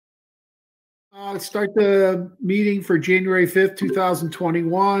Start the meeting for January 5th,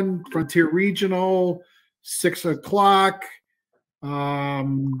 2021, Frontier Regional, 6 o'clock. We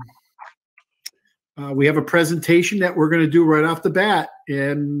have a presentation that we're going to do right off the bat,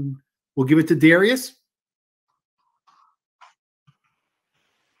 and we'll give it to Darius.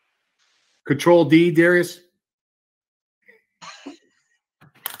 Control D, Darius.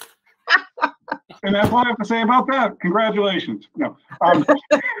 And that's all I have to say about that. Congratulations. No.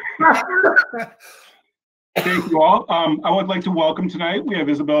 Thank you all. I would like to welcome tonight. We have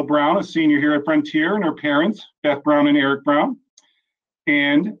Isabel Brown, a senior here at Frontier, and her parents, Beth Brown and Eric Brown.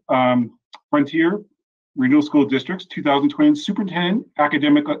 And Frontier Regional School District's 2020 Superintendent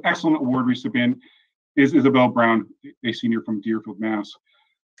Academic Excellence Award recipient is Isabel Brown, a senior from Deerfield, Mass.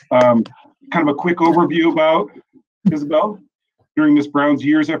 Kind of a quick overview about Isabel. During Ms. Brown's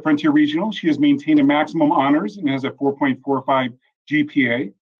years at Frontier Regional, she has maintained a maximum honors and has a 4.45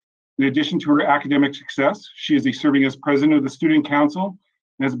 GPA. In addition to her academic success, she is serving as president of the Student Council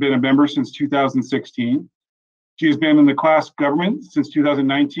and has been a member since 2016. She has been in the class government since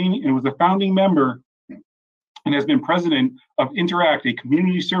 2019 and was a founding member and has been president of Interact, a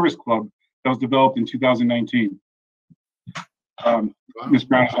community service club that was developed in 2019. Ms.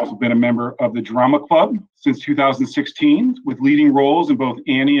 Brown has also been a member of the Drama Club since 2016 with leading roles in both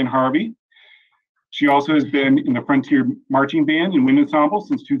Annie and Harvey. She also has been in the Frontier Marching Band and Wind Ensemble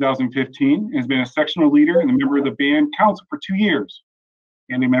since 2015 and has been a sectional leader and a member of the band council for 2 years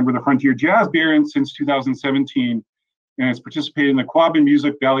and a member of the Frontier Jazz Band since 2017 and has participated in the Quabbin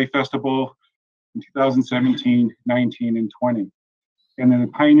Music Valley Festival in 2017, 19, and 20. And then the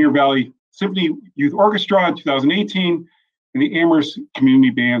Pioneer Valley Symphony Youth Orchestra in 2018 and the Amherst Community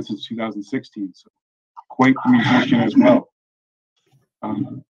Band since 2016. So quite the musician as well.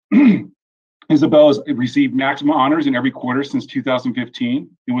 Isabel has received maximum honors in every quarter since 2015.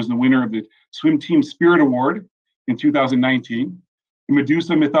 It was the winner of the Swim Team Spirit Award in 2019, the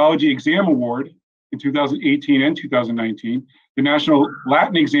Medusa Mythology Exam Award in 2018 and 2019, the National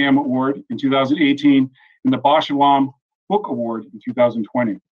Latin Exam Award in 2018, and the Bosch Alam Book Award in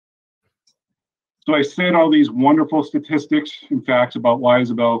 2020. So I said all these wonderful statistics and facts about why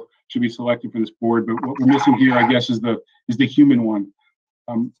Isabel should be selected for this board, but what we're missing here, I guess, is the human one.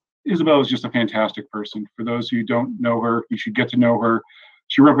 Isabel is just a fantastic person. For those who don't know her, you should get to know her.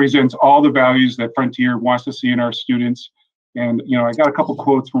 She represents all the values that Frontier wants to see in our students. And, you know, I got a couple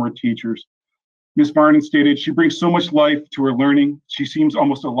quotes from her teachers. Ms. Varnon stated, "She brings so much life to her learning. She seems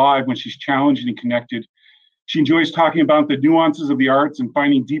almost alive when she's challenged and connected. She enjoys talking about the nuances of the arts and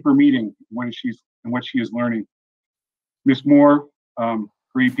finding deeper meaning in what she is learning." Ms. Moore, her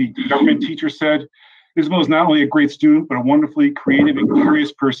EP government teacher, said, "Isabel is not only a great student, but a wonderfully creative and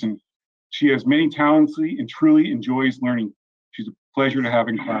curious person. She has many talents and truly enjoys learning. She's a pleasure to have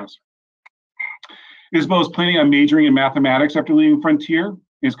in class." Isabel is planning on majoring in mathematics after leaving Frontier and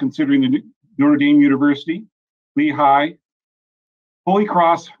is considering the Notre Dame University, Lehigh, Holy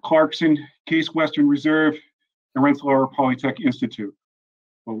Cross, Clarkson, Case Western Reserve, and Rensselaer Polytech Institute.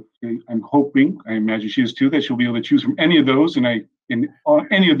 Well, I'm hoping, I imagine she is too, that she'll be able to choose from any of those, and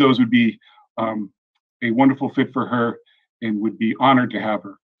any of those would be a wonderful fit for her and would be honored to have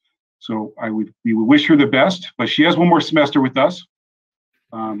her. So we would wish her the best, but she has one more semester with us.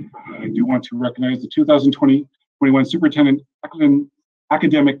 I do want to recognize the 2020-21 Superintendent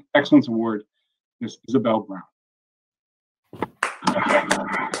Academic Excellence Award, Ms. Isabel Brown.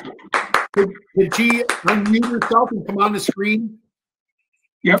 Did she unmute herself and come on the screen?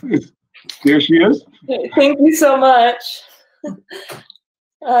 Yep, there she is. Thank you so much.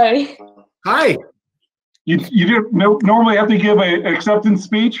 Hi. Hi. You didn't normally have to give an acceptance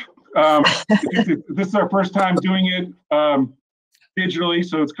speech. This is our first time doing it digitally,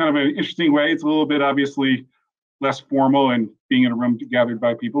 so it's kind of an interesting way. It's a little bit obviously less formal and being in a room gathered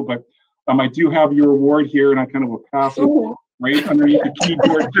by people, but I do have your award here, and I kind of will pass it right underneath the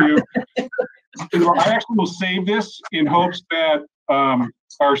keyboard too. I actually will save this in hopes that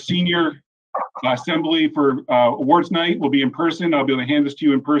our senior assembly for awards night will be in person. I'll be able to hand this to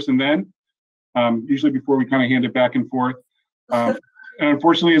you in person then. Usually before we kind of hand it back and forth. And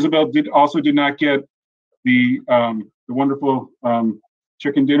unfortunately, Isabel did not get the wonderful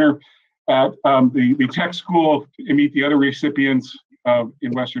chicken dinner at the tech school and meet the other recipients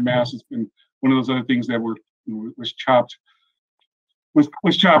in Western Mass. It's been one of those other things that was chopped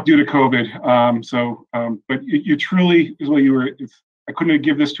due to COVID. But you truly is what you were. I couldn't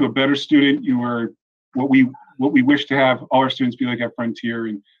give this to a better student. You were what we wish to have all our students be like at Frontier,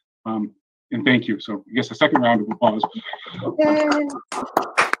 and thank you. So I guess a second round of applause.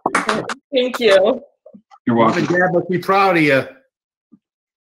 Thank you. You're welcome. Mom and Dad must be proud of you.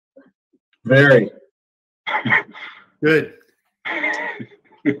 Very. Good.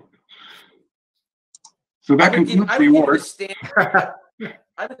 So that concludes the award.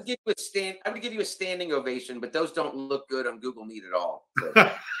 I would give you a standing ovation, but those don't look good on Google Meet at all. So.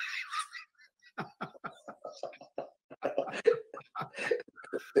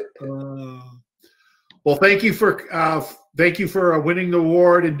 Well, thank you for winning the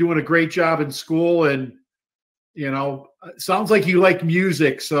award and doing a great job in school. And it sounds like you like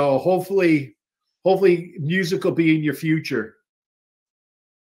music, so hopefully music will be in your future.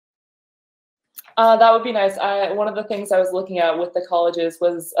 That would be nice. One of the things I was looking at with the colleges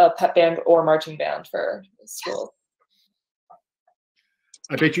was a pep band or marching band for school.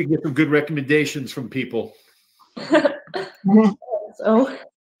 I bet you get some good recommendations from people. So.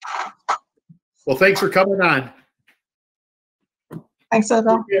 Well, thanks for coming on. Thanks,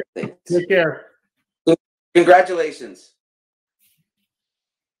 Isabel. Take care. Congratulations.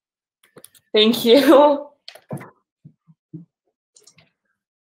 Thank you.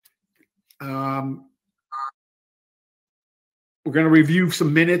 We're going to review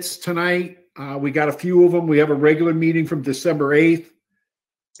some minutes tonight. We got a few of them. We have a regular meeting from December 8th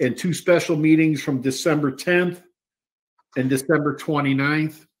and 2 special meetings from December 10th and December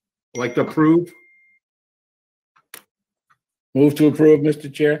 29th. Like to approve? Move to approve,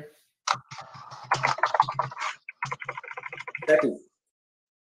 Mr. Chair. Second. Is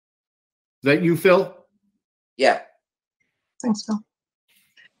that you, Phil? Yeah. Thanks, Phil.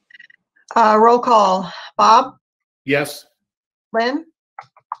 Roll call. Bob? Yes. Lynn?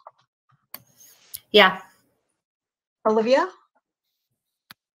 Yeah. Olivia?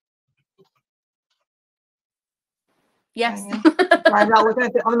 Yes. I'm not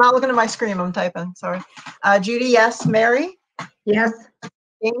looking at my screen. I'm typing. Sorry. Judy, yes. Mary? Yes.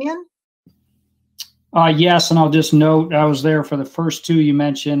 Damien? Yes, and I'll just note I was there for the first 2 you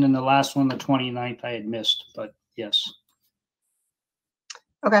mentioned, and the last one, the 29th, I had missed, but yes.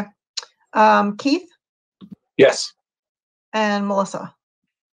 Okay. Keith? Yes. And Melissa?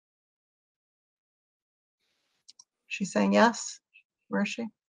 She's saying yes. Where is she?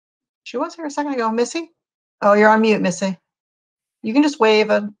 She was here a second ago. Missy? Oh, you're on mute, Missy. You can just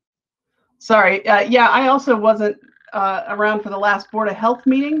wave. Sorry. Yeah, I also wasn't around for the last Board of Health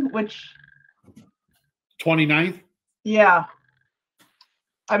meeting, which 29th? Yeah.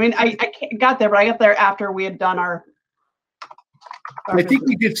 I mean, I got there, but I got there after we had done our I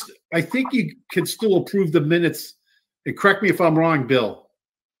think you could still approve the minutes. And correct me if I'm wrong, Bill.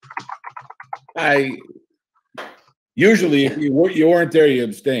 Usually, if you weren't there, you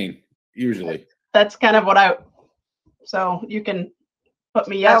abstain. Usually. That's kind of what so you can put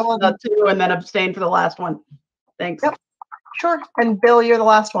me yes for the 2 and then abstain for the last one. Thanks. Yep. Sure. And Bill, you're the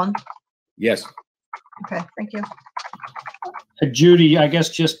last one. Yes. Okay. Thank you. Judy, I guess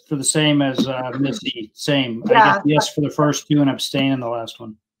just for the same as Missy, same. Yeah. I guess yes for the first 2 and abstain in the last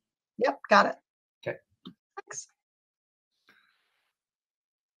one. Yep. Got it. Okay. Thanks.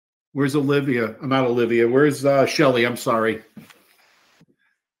 Where's Olivia? I'm not Olivia. Where's Shelley? I'm sorry.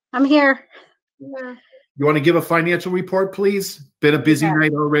 I'm here. Yeah. You want to give a financial report, please? Been a busy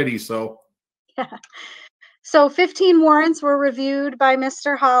night already, so. Yeah. So 15 warrants were reviewed by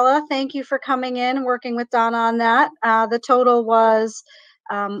Mr. Holla. Thank you for coming in and working with Donna on that. The total was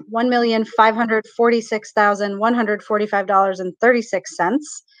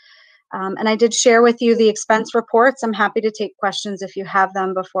 $1,546,145.36. And I did share with you the expense reports. I'm happy to take questions if you have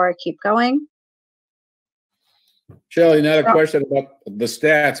them before I keep going. Shelley, not a question about the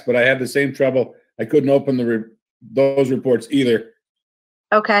stats, but I had the same trouble. I couldn't open those reports either.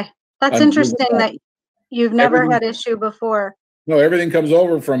 Okay. That's interesting that you've never had issue before. No, everything comes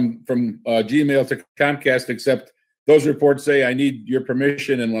over from Gmail to Comcast, except those reports say I need your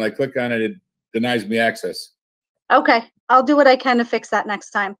permission, and when I click on it, it denies me access. Okay. I'll do what I can to fix that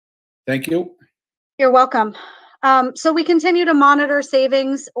next time. Thank you. You're welcome. So we continue to monitor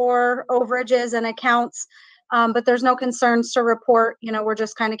savings or overages and accounts, but there's no concerns to report. We're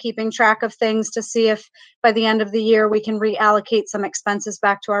just kind of keeping track of things to see if by the end of the year we can reallocate some expenses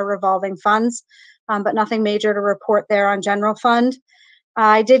back to our revolving funds, but nothing major to report there on general fund.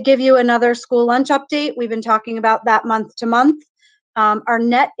 I did give you another school lunch update. We've been talking about that month to month. Our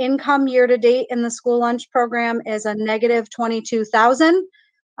net income year to date in the school lunch program is a negative $22,000.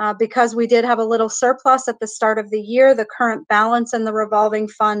 Because we did have a little surplus at the start of the year, the current balance in the revolving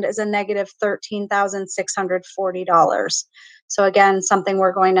fund is a negative $13,640. So again, something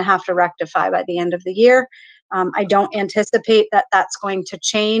we're going to have to rectify by the end of the year. I don't anticipate that that's going to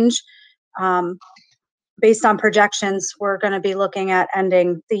change. Based on projections, we're going to be looking at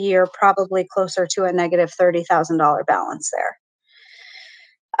ending the year probably closer to a negative $30,000 balance there.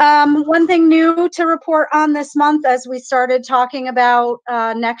 One thing new to report on this month, as we started talking about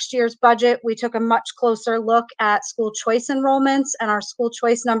next year's budget, we took a much closer look at school choice enrollments, and our school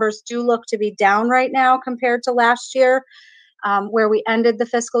choice numbers do look to be down right now compared to last year, where we ended the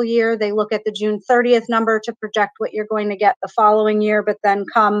fiscal year. They look at the June 30th number to project what you're going to get the following year, but then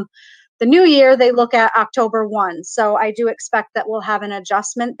come the new year, they look at October 1. So I do expect that we'll have an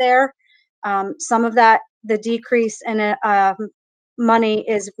adjustment there. Some of that, the decrease in money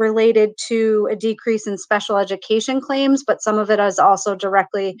is related to a decrease in special education claims, but some of it is also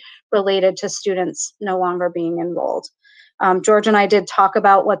directly related to students no longer being enrolled. George and I did talk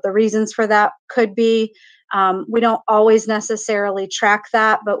about what the reasons for that could be. We don't always necessarily track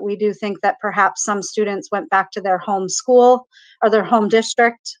that, but we do think that perhaps some students went back to their home school or their home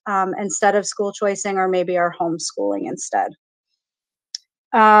district instead of school choicing, or maybe are homeschooling instead.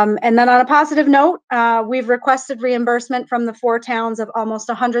 And then on a positive note, we've requested reimbursement from the 4 towns of almost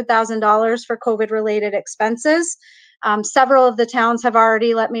 $100,000 for COVID-related expenses. Several of the towns have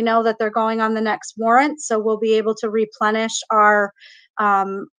already let me know that they're going on the next warrant, so we'll be able to replenish our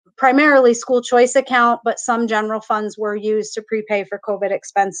primarily school choice account, but some general funds were used to prepay for COVID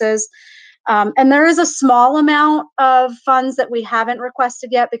expenses. And there is a small amount of funds that we haven't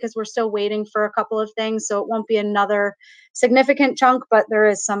requested yet because we're still waiting for a couple of things. So it won't be another significant chunk, but there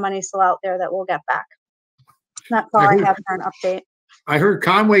is some money still out there that we'll get back. That's all I have for an update. I heard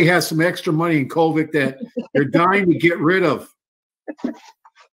Conway has some extra money in COVID that they're dying to get rid of.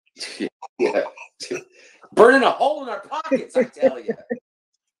 Yeah. Burning a hole in our pockets, I tell you.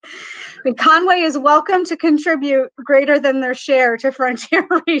 And Conway is welcome to contribute greater than their share to Frontier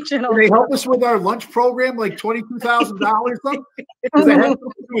Regional. Can they help us with our lunch program, like $22,000? Because they had to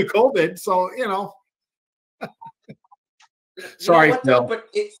do with COVID, so you know. Sorry, you know what, no. though, but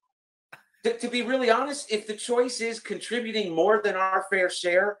it's, to be really honest, if the choice is contributing more than our fair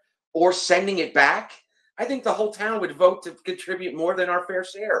share or sending it back, I think the whole town would vote to contribute more than our fair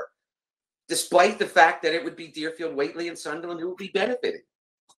share, despite the fact that it would be Deerfield, Whately, and Sunderland who would be benefiting.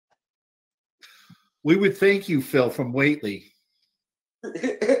 We would thank you, Phil, from Whately.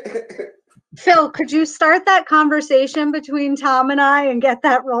 Phil, could you start that conversation between Tom and I and get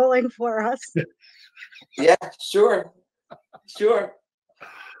that rolling for us? Yeah, sure. Sure.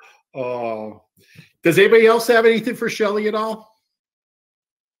 Does anybody else have anything for Shelley at all?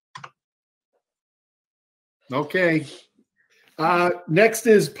 Okay. Next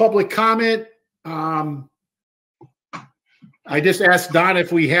is public comment. I just asked Donna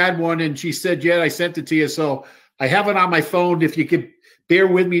if we had one, and she said, yeah, I sent it to you. So I have it on my phone. If you could bear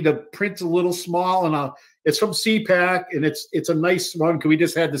with me, the print's a little small, and it's from CPAC, and it's a nice one because we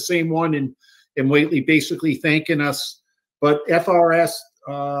just had the same one in Whately basically thanking us. But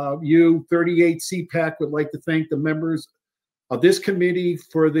FRSU 38 CPAC would like to thank the members of this committee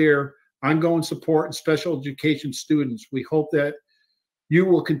for their ongoing support in special education students. We hope that you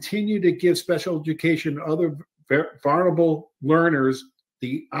will continue to give special education and other vulnerable learners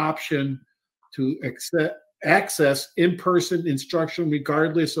the option to access in-person instruction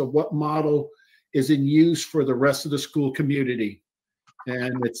regardless of what model is in use for the rest of the school community.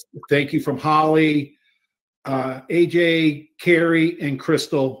 And it's thank you from Holly, AJ, Carrie, and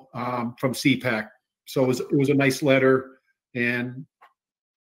Crystal from CPAC. So it was a nice letter, and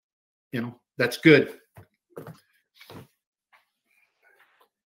you know, that's good.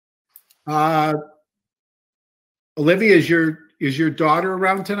 Olivia, is your daughter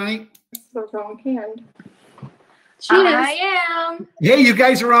around tonight? So wrong hand. I am. Hey, you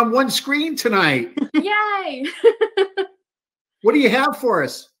guys are on one screen tonight. Yay! What do you have for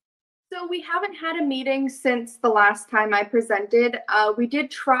us? So we haven't had a meeting since the last time I presented. We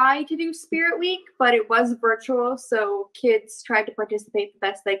did try to do Spirit Week, but it was virtual, so kids tried to participate the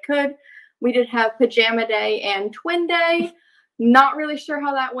best they could. We did have Pajama Day and Twin Day. Not really sure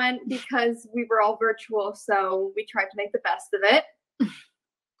how that went because we were all virtual, so we tried to make the best of it.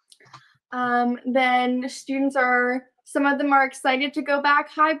 Then students some of them are excited to go back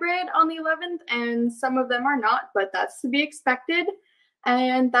hybrid on the 11th, and some of them are not, but that's to be expected.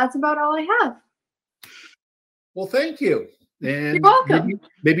 And that's about all I have. Well, thank you. And you're welcome.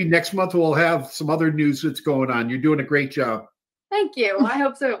 Maybe next month we'll have some other news that's going on. You're doing a great job. Thank you. I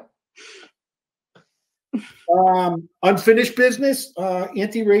hope so. Unfinished business,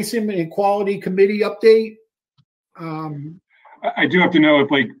 Anti-Racism and Equality Committee update. I do have to know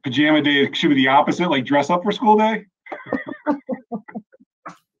if like Pajama Day should be the opposite, like dress up for school day.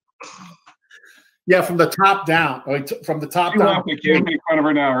 Yeah, from the top down. From the top down. I can't make fun of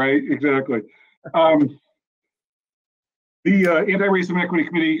her now, right? Exactly. The Anti-Racism and Equity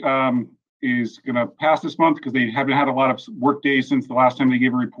Committee is going to pass this month because they haven't had a lot of work days since the last time they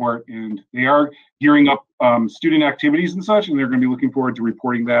gave a report, and they are gearing up student activities and such, and they're going to be looking forward to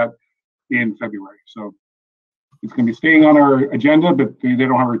reporting that in February. So it's going to be staying on our agenda, but they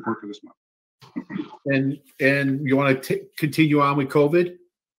don't have a report for this month. And you want to continue on with COVID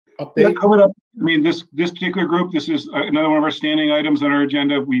update? Yeah, COVID up. I mean, this particular group, this is another one of our standing items on our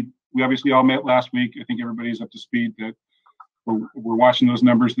agenda. We obviously all met last week. I think everybody's up to speed that we're watching those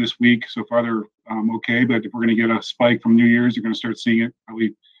numbers this week. So far, they're okay. But if we're going to get a spike from New Year's, you're going to start seeing it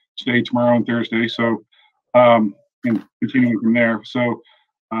probably today, tomorrow, and Thursday. So, and continuing from there. So,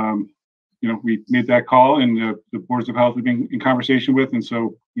 we made that call, and the boards of health we've been in conversation with. And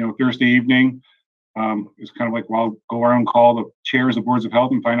so, Thursday evening is kind of like, well, I'll go around and call the chairs of boards of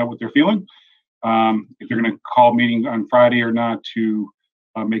health and find out what they're feeling. If they're going to call a meeting on Friday or not to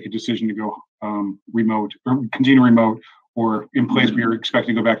make a decision to go remote or continue remote, or in place we are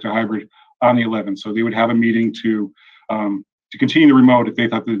expecting to go back to hybrid on the 11th. So they would have a meeting to continue the remote if they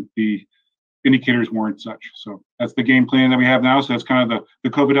thought the indicators weren't such. So that's the game plan that we have now. So that's kind of the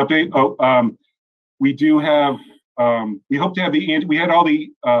COVID update. We do have, we hope to have we had all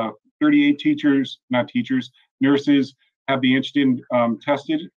the 38 nurses have the antigen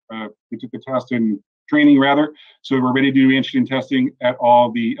tested. We took the test in training rather. So we're ready to do antigen testing at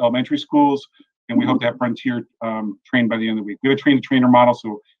all the elementary schools. And we hope to have Frontier trained by the end of the week. We have a train-the-trainer model,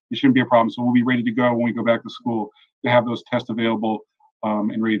 so it shouldn't be a problem. So we'll be ready to go when we go back to school to have those tests available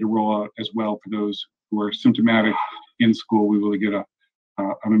and ready to roll out as well for those who are symptomatic in school. We will get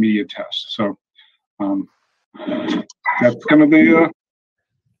an immediate test. So that's kind of the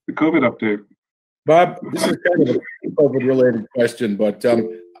COVID update. Bob, this is kind of a COVID-related question, but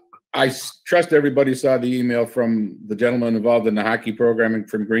I trust everybody saw the email from the gentleman involved in the hockey programming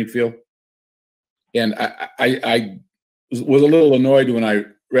from Greenfield. And I was a little annoyed when I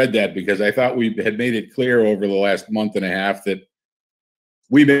read that, because I thought we had made it clear over the last month and a half that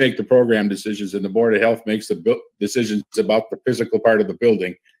we make the program decisions and the Board of Health makes the decisions about the physical part of the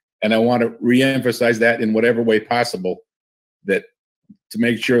building. And I want to reemphasize that in whatever way possible, that to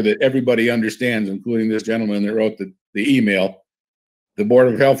make sure that everybody understands, including this gentleman that wrote the email, the Board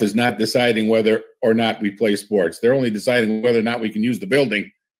of Health is not deciding whether or not we play sports. They're only deciding whether or not we can use the building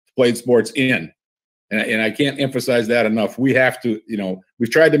to play sports in. And I can't emphasize that enough. We have to, we've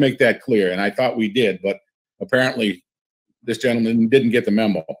tried to make that clear, and I thought we did, but apparently this gentleman didn't get the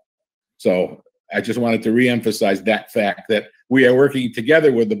memo. So I just wanted to reemphasize that fact, that we are working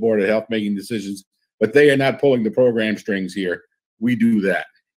together with the Board of Health making decisions, but they are not pulling the program strings here. We do that.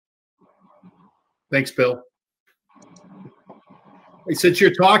 Thanks, Bill. Hey, since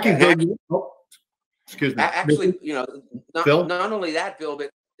you're talking, Bill, excuse me. Actually, Bill? not only that, Bill, but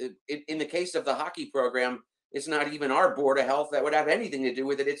in the case of the hockey program, it's not even our Board of Health that would have anything to do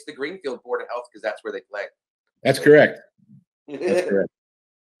with it. It's the Greenfield Board of Health, because that's where they play. That's correct. That's correct.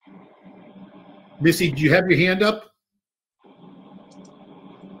 Missy, do you have your hand up?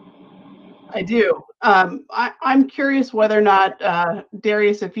 I do. I'm curious whether or not,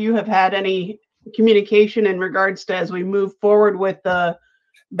 Darius, if you have had any communication in regards to, as we move forward with the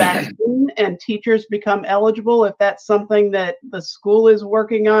vaccine and teachers become eligible, if that's something that the school is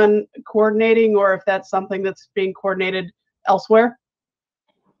working on coordinating, or if that's something that's being coordinated elsewhere?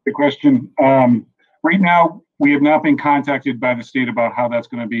 Good question. Right now, we have not been contacted by the state about how that's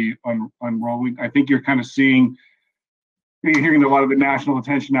going to be unrolling. I think you're kind of hearing a lot of the national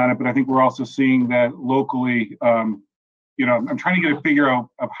attention on it, but I think we're also seeing that locally. I'm trying to get a figure out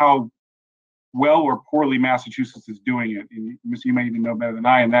of how well or poorly Massachusetts is doing it. And you may even know better than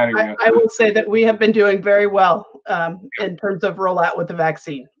I in that area. I will say that we have been doing very well in terms of rollout with the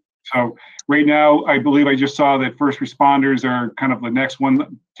vaccine. So right now, I believe I just saw that first responders are kind of the next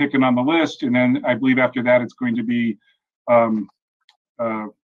one ticking on the list. And then I believe after that, it's going to be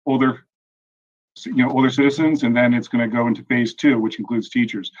older citizens, and then it's going to go into phase 2, which includes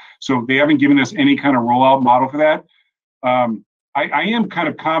teachers. So they haven't given us any kind of rollout model for that. I am kind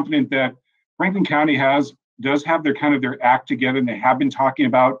of confident that Franklin County does have their act together, and they have been talking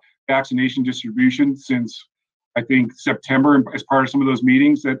about vaccination distribution since I think September, as part of some of those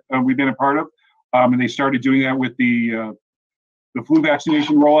meetings that we've been a part of. And they started doing that with the flu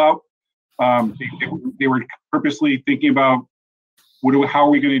vaccination rollout. They were purposely thinking about how are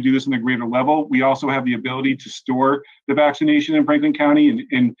we going to do this on a greater level. We also have the ability to store the vaccination in Franklin County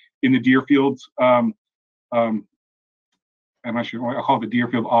and in the Deerfields. I'm not sure. I'll call it the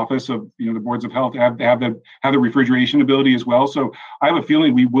Deerfield office of the boards of health have the refrigeration ability as well. So I have a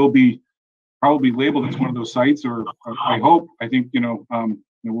feeling we will be probably labeled as one of those sites, or I hope. I think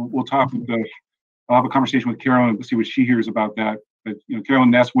we'll talk with I'll have a conversation with Carolyn to see what she hears about that. But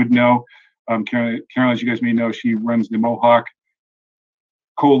Carolyn Ness would know Carolyn, as you guys may know, she runs the Mohawk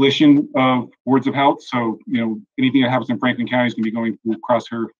Coalition of Boards of Health. So, anything that happens in Franklin County is going to be going across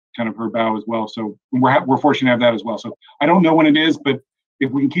her bow as well. So we're fortunate to have that as well. So I don't know when it is, but if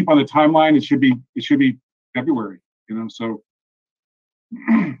we can keep on the timeline, it should be February. So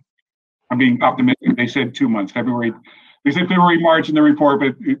I'm being optimistic. They said 2 months, February. They said February, March in the report,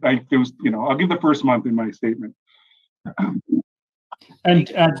 but it was, I'll give the first month in my statement.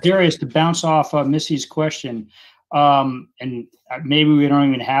 And Darius, to bounce off Missy's question, and maybe we don't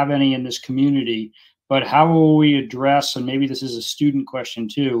even have any in this community, but how will we address, and maybe this is a student question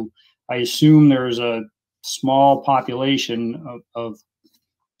too, I assume there's a small population of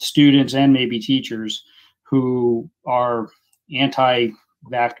students and maybe teachers who are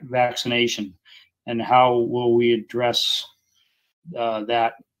anti-vaccination, and how will we address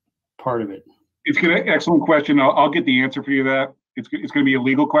that part of it? It's an excellent question. I'll get the answer for you. That it's going to be a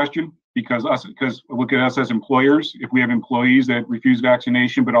legal question because look at us as employers. If we have employees that refuse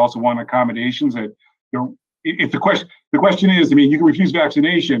vaccination but also want accommodations, that if the question is, you can refuse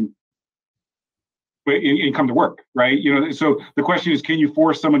vaccination, but and come to work, right? So the question is, can you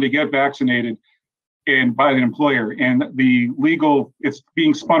force someone to get vaccinated and by the employer? And it's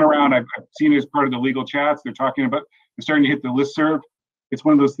being spun around. I've seen it as part of the legal chats. They're talking about, they're starting to hit the listserv. It's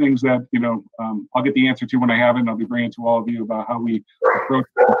one of those things that, I'll get the answer to when I have it, and I'll be bringing it to all of you about how we approach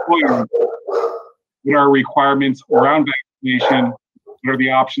the employer, what are our requirements around vaccination, what are the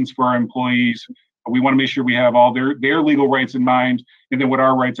options for our employees. We want to make sure we have all their legal rights in mind, and then what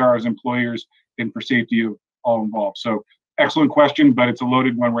our rights are as employers and for safety of all involved. So excellent question, but it's a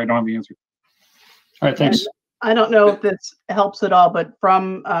loaded one. Right on the answer. All right, thanks. I don't know if this helps at all, but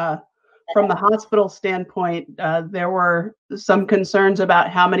from the hospital standpoint, there were some concerns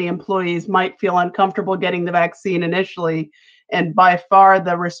about how many employees might feel uncomfortable getting the vaccine initially, and by far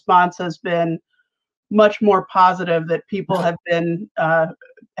the response has been much more positive. That people have been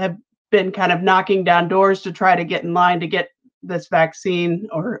kind of knocking down doors to try to get in line to get this vaccine,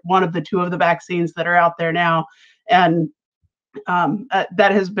 or one of the two of the vaccines that are out there now, and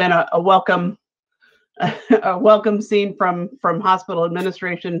that has been a welcome scene from hospital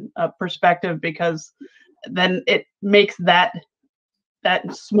administration perspective, because then it makes that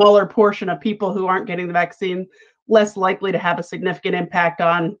smaller portion of people who aren't getting the vaccine less likely to have a significant impact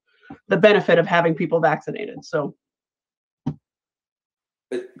on the benefit of having people vaccinated. So,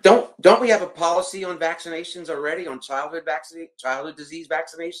 but don't we have a policy on vaccinations already, on childhood disease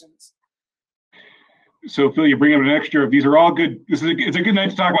vaccinations? So Phil, you bring up an extra. These are all good. It's a good night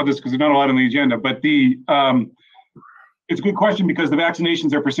to talk about this because there's not a lot on the agenda. But it's a good question because the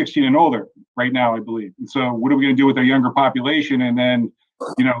vaccinations are for 16 and older right now, I believe. And so, what are we going to do with our younger population? And then,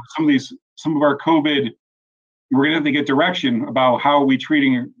 some of our COVID, we're going to have to get direction about how are we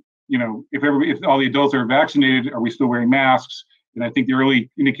treating. If all the adults are vaccinated, are we still wearing masks? And I think the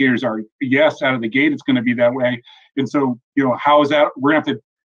early indicators are yes, out of the gate, it's going to be that way. And so, how is that? We're going to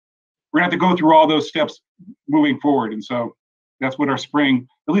have to go through all those steps moving forward. And so that's what our spring,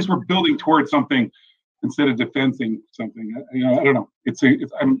 at least we're building towards something instead of defending something. I don't know.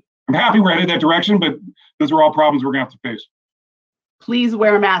 I'm happy we're headed that direction, but those are all problems we're going to have to face. Please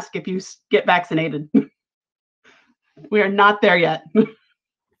wear a mask if you get vaccinated. We are not there yet.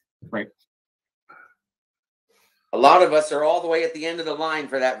 Right. A lot of us are all the way at the end of the line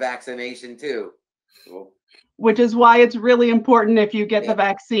for that vaccination too. Which is why it's really important if you get the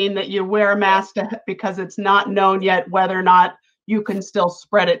vaccine that you wear a mask, because it's not known yet whether or not you can still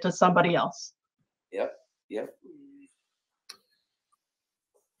spread it to somebody else. Yep.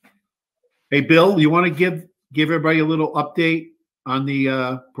 Hey, Bill, you want to give everybody a little update on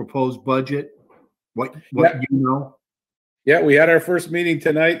the proposed budget? What you know? Yeah, we had our first meeting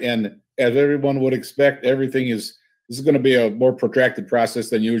tonight, and as everyone would expect, this is going to be a more protracted process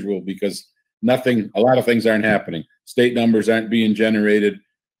than usual because a lot of things aren't happening. State numbers aren't being generated.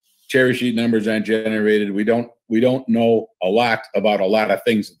 Cherry sheet numbers aren't generated. We don't know a lot about a lot of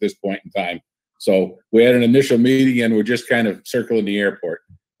things at this point in time. So we had an initial meeting and we're just kind of circling the airport.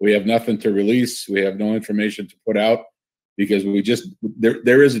 We have nothing to release. We have no information to put out because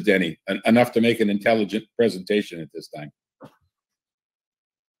there isn't any enough to make an intelligent presentation at this time.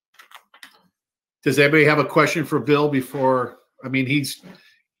 Does anybody have a question for Bill before? He's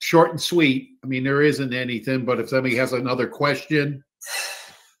short and sweet. There isn't anything, but if somebody has another question,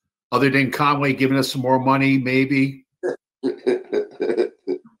 other than Conway giving us some more money, maybe.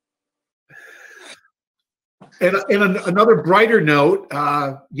 And another brighter note,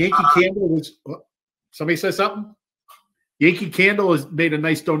 Yankee Candle was, somebody said something? Yankee Candle has made a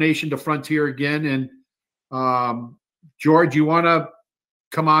nice donation to Frontier again. And George, you want to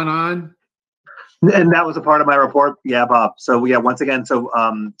come on? And that was a part of my report. Yeah, Bob. So yeah, once again,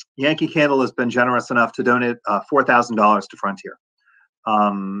 Yankee Candle has been generous enough to donate $4,000 to Frontier.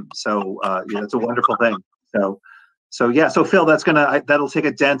 It's a wonderful thing. So Phil, that'll take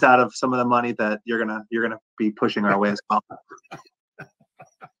a dent out of some of the money that you're gonna be pushing our way as well.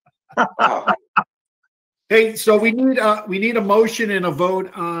 Hey, so we need a motion and a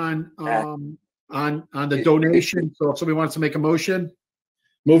vote on the donation. So if somebody wants to make a motion.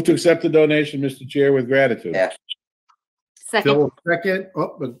 Move to accept the donation, Mr. Chair, with gratitude. Yeah. Second. Phil, second.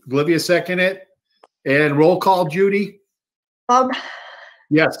 Oh, Olivia, second it. And roll call, Judy. Bob,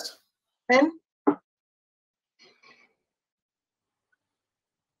 Yes. Ben, I'm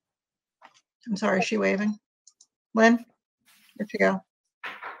sorry, is she waving? Lynn, where'd she go?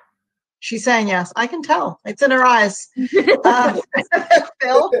 She's saying yes. I can tell. It's in her eyes.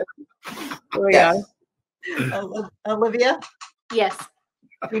 Phil? Yeah. Olivia? Yes.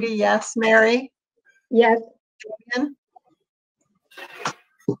 Judy, yes. Mary? Yes. Julian?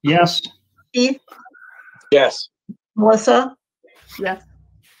 Yes. Keith? Yes. Melissa? Yes.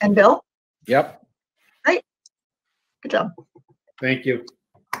 And Bill? Yep. Great. Good job. Thank you.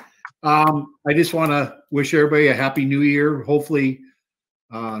 I just want to wish everybody a happy new year. Hopefully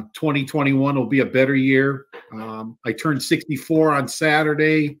 2021 will be a better year. I turned 64 on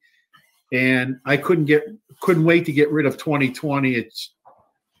Saturday and I couldn't wait to get rid of 2020. It's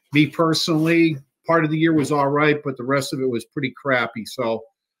me personally, part of the year was all right, but the rest of it was pretty crappy. So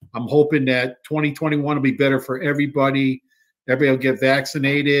I'm hoping that 2021 will be better for everybody. Everybody will get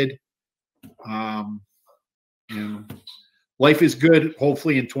vaccinated. Life is good,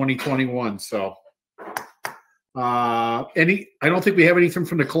 hopefully in 2021. So I don't think we have anything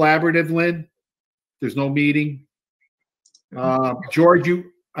from the collaborative, Lynn. There's no meeting. George,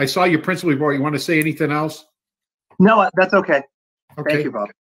 I saw your principal report. You want to say anything else? No, that's okay. Okay. Thank you, Bob.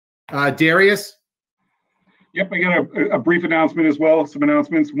 Darius? Yep, I got a brief announcement as well. Some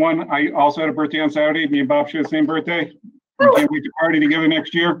announcements. One, I also had a birthday on Saturday. Me and Bob share the same birthday. We can't wait to party together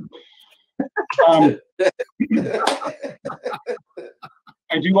next year. I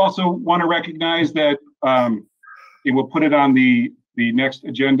do also want to recognize that it will put it on the next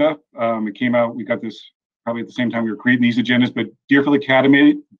agenda. It came out, we got this probably at the same time we were creating these agendas, but Deerfield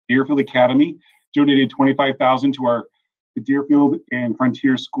Academy donated $25,000 to our Deerfield and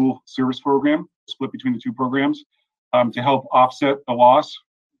Frontier School Service Program, split between the two programs, to help offset the loss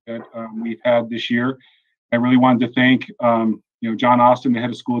that we've had this year. I really wanted to thank John Austin, the head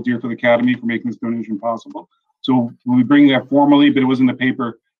of school at Deerfield Academy, for making this donation possible. So we'll be bringing that formally, but it was in the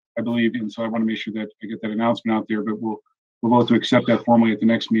paper, I believe, and so I want to make sure that I get that announcement out there, but we'll vote to accept that formally at the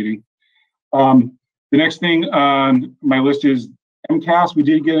next meeting. The next thing on my list is MCAS. We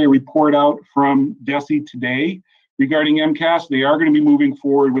did get a report out from DESE today regarding MCAS. They are going to be moving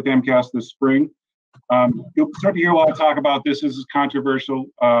forward with MCAS this spring. You'll start to hear a lot of talk about this. This is controversial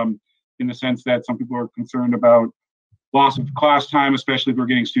in the sense that some people are concerned about loss of class time, especially if we're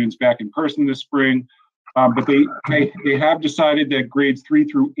getting students back in person this spring. But they have decided that grades 3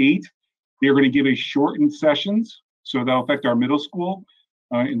 through 8, they're going to give a shortened sessions. So that'll affect our middle school,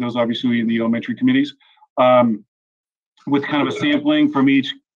 and those obviously in the elementary committees, with kind of a sampling from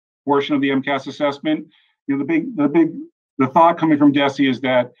each portion of the MCAS assessment. The thought coming from DESE is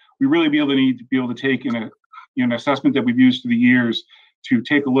that we really need to be able to take an assessment that we've used through the years to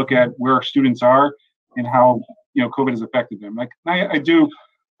take a look at where our students are and how COVID has affected them. Like I do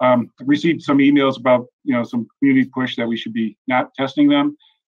received some emails about some community push that we should be not testing them.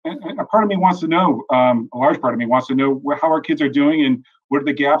 And a part of me wants to know, a large part of me wants to know how our kids are doing and what are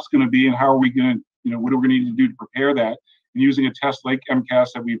the gaps going to be and how are we going to, what are we going to need to do to prepare that. And using a test like MCAS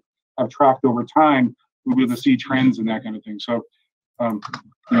that we have tracked over time, we'll be able to see trends and that kind of thing. So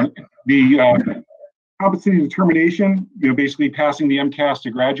the competency determination, basically passing the MCAS to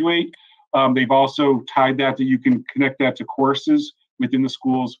graduate. They've also tied that you can connect that to courses within the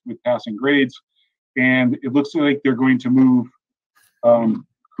schools with passing grades. And it looks like they're going to move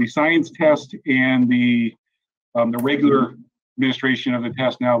the science test and the regular administration of the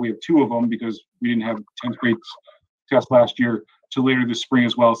test. Now we have 2 of them because we didn't have 10th grade test last year to later this spring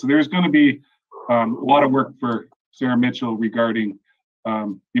as well. So there's going to be a lot of work for Sarah Mitchell regarding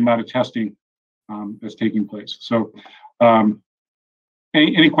the amount of testing that's taking place. So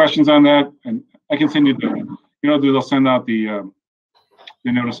any questions on that? And I can send you they'll send out the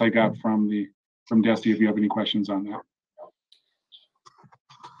notice I got from DESE if you have any questions on that.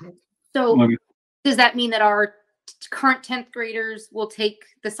 So does that mean that our current 10th graders will take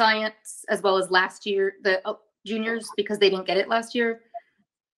the science as well as last year, the juniors, because they didn't get it last year?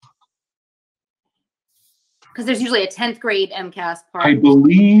 Because there's usually a 10th grade MCAS part. I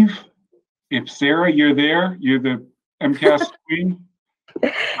believe if Sarah, you're there, you're the MCAS queen.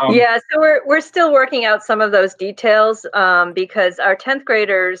 Yeah, so we're still working out some of those details because our 10th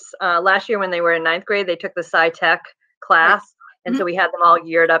graders last year when they were in 9th grade, they took the SciTech class. And so we had them all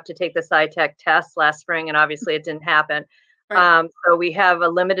geared up to take the SciTech test last spring, and obviously it didn't happen. So we have a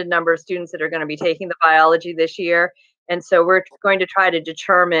limited number of students that are going to be taking the biology this year. And so we're going to try to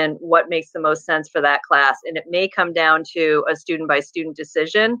determine what makes the most sense for that class. And it may come down to a student by student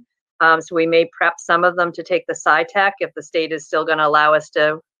decision. So we may prep some of them to take the SciTech if the state is still going to allow us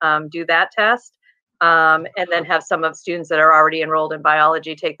to do that test. And then have some of students that are already enrolled in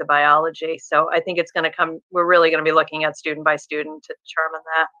biology take the biology. So I think it's going to come, we're really going to be looking at student by student to determine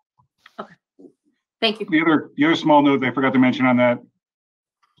that. Okay. Thank you. The other small note that I forgot to mention on that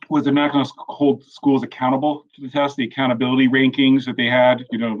was they're not going to hold schools accountable to the test. The accountability rankings that they had,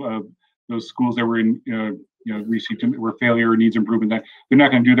 those schools that were in, received were failure or needs improvement, that they're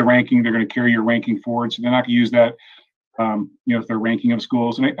not going to do the ranking. They're going to carry your ranking forward. So they're not going to use that, if they're ranking of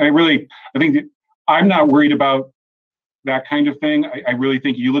schools. And I think that I'm not worried about that kind of thing. I really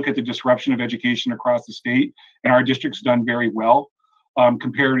think you look at the disruption of education across the state, and our district's done very well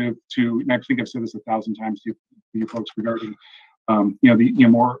comparative to, and I think I've said this 1,000 times to you folks regarding,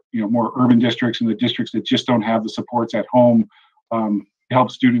 more urban districts and the districts that just don't have the supports at home to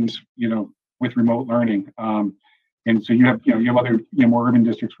help students, with remote learning. And so you have other, more urban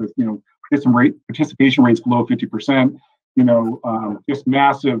districts with, participation rates below 50%, just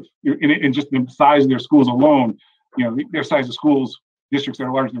massive, and just the size of their schools alone, their size of schools, districts that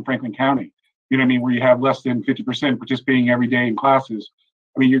are larger than Franklin County, where you have less than 50% participating every day in classes.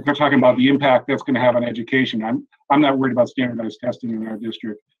 I mean, you're talking about the impact that's going to have on education. I'm not worried about standardized testing in our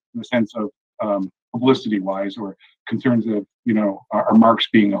district in the sense of publicity wise or concerns of, our marks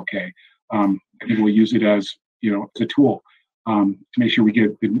being okay. I think we'll use it as, as a tool to make sure we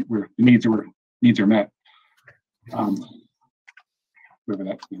get where the needs are met. Whatever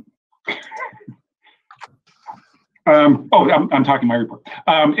that's. I'm talking my report.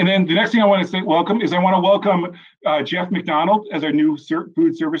 And then the next thing I want to say, I want to welcome Jeff McDonald as our new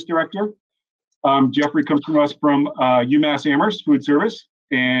food service director. Jeffrey comes from us from UMass Amherst Food Service,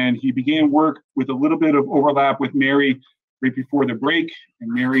 and he began work with a little bit of overlap with Mary right before the break.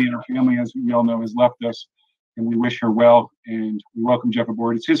 And Mary and her family, as we all know, has left us, and we wish her well. And we welcome Jeff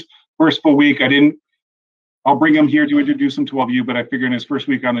aboard. It's his first full week. I'll bring him here to introduce him to all of you, but I figured in his first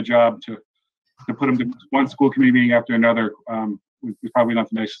week on the job to put him to one school committee meeting after another was probably not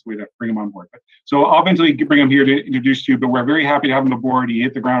the nicest way to bring him on board. So I'll eventually bring him here to introduce to you, but we're very happy to have him aboard. He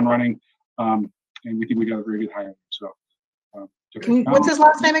hit the ground running, and we think we got a very good hire. So, what's his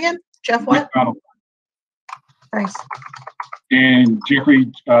last name again? Jeff what? McDonald. Thanks. And Jeffrey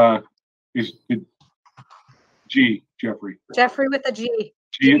is G. Jeffrey. Jeffrey with a G.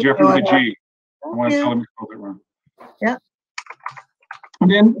 Jeffrey with a G. I want to tell him you spelled it wrong. Yeah. And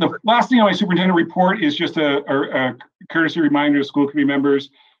then the last thing on my superintendent report is just a courtesy reminder to school committee members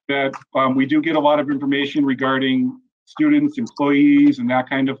that we do get a lot of information regarding students, employees, and that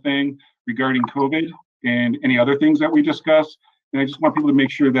kind of thing regarding COVID and any other things that we discuss. And I just want people to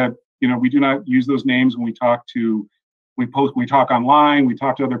make sure that, we do not use those names when we talk we talk online, we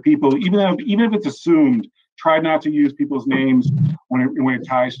talk to other people, even if it's assumed. Try not to use people's names when it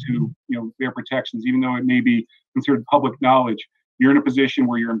ties to their protections, even though it may be considered public knowledge. You're in a position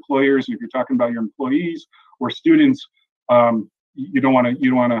where your employers, and if you're talking about your employees or students, you don't want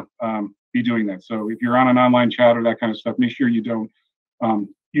to be doing that. So if you're on an online chat or that kind of stuff, make sure you don't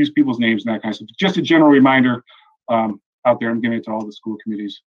use people's names and that kind of stuff. Just a general reminder out there. I'm giving it to all the school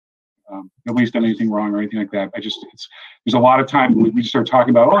committees. Nobody's done anything wrong or anything like that. There's a lot of time we just start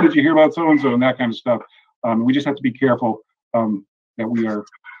talking about, oh, did you hear about so and so and that kind of stuff. We just have to be careful that we are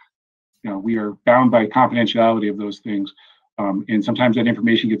bound by confidentiality of those things. And sometimes that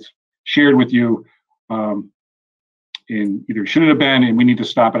information gets shared with you and either shouldn't have been, and we need to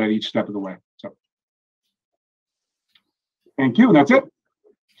stop it at each step of the way. So thank you, and that's it.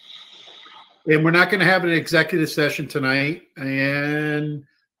 And we're not going to have an executive session tonight, and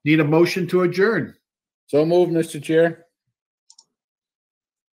need a motion to adjourn. So moved, Mr. Chair.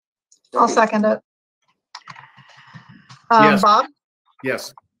 I'll second it. Yes. Bob?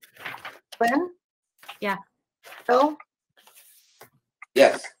 Yes. Lynn? Yeah. Phil?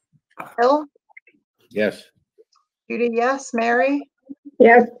 Yes. Phil? Yes. Judy, yes. Mary?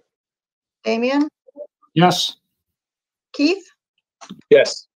 Yes. Damien? Yes. Keith?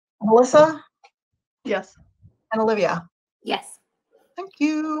 Yes. Melissa? Yes. And Olivia? Yes. Thank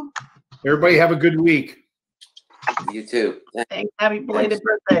you. Everybody have a good week. You too. Thanks. Happy belated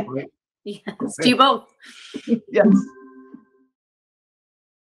birthday. Yes. To you both. Yes.